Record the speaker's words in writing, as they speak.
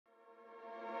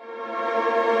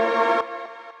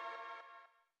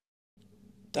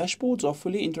Dashboards are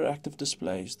fully interactive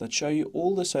displays that show you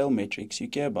all the sale metrics you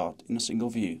care about in a single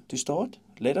view. To start,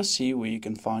 let us see where you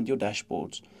can find your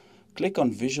dashboards. Click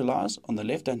on Visualize on the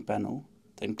left-hand panel,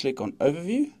 then click on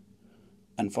Overview,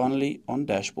 and finally on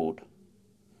Dashboard.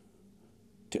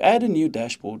 To add a new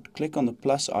dashboard, click on the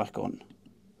plus icon.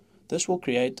 This will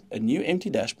create a new empty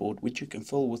dashboard which you can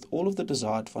fill with all of the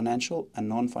desired financial and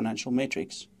non-financial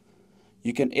metrics.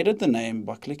 You can edit the name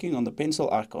by clicking on the pencil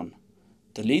icon.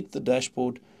 Delete the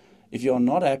dashboard if you are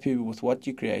not happy with what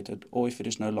you created or if it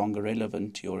is no longer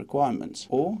relevant to your requirements.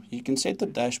 Or you can set the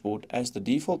dashboard as the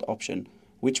default option,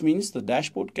 which means the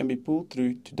dashboard can be pulled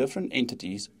through to different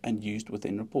entities and used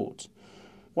within reports.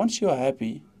 Once you are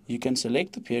happy, you can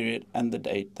select the period and the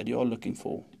date that you are looking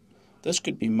for. This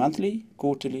could be monthly,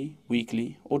 quarterly,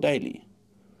 weekly, or daily.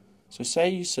 So say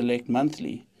you select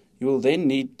monthly, you will then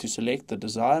need to select the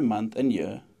desired month and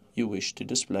year you wish to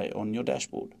display on your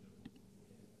dashboard.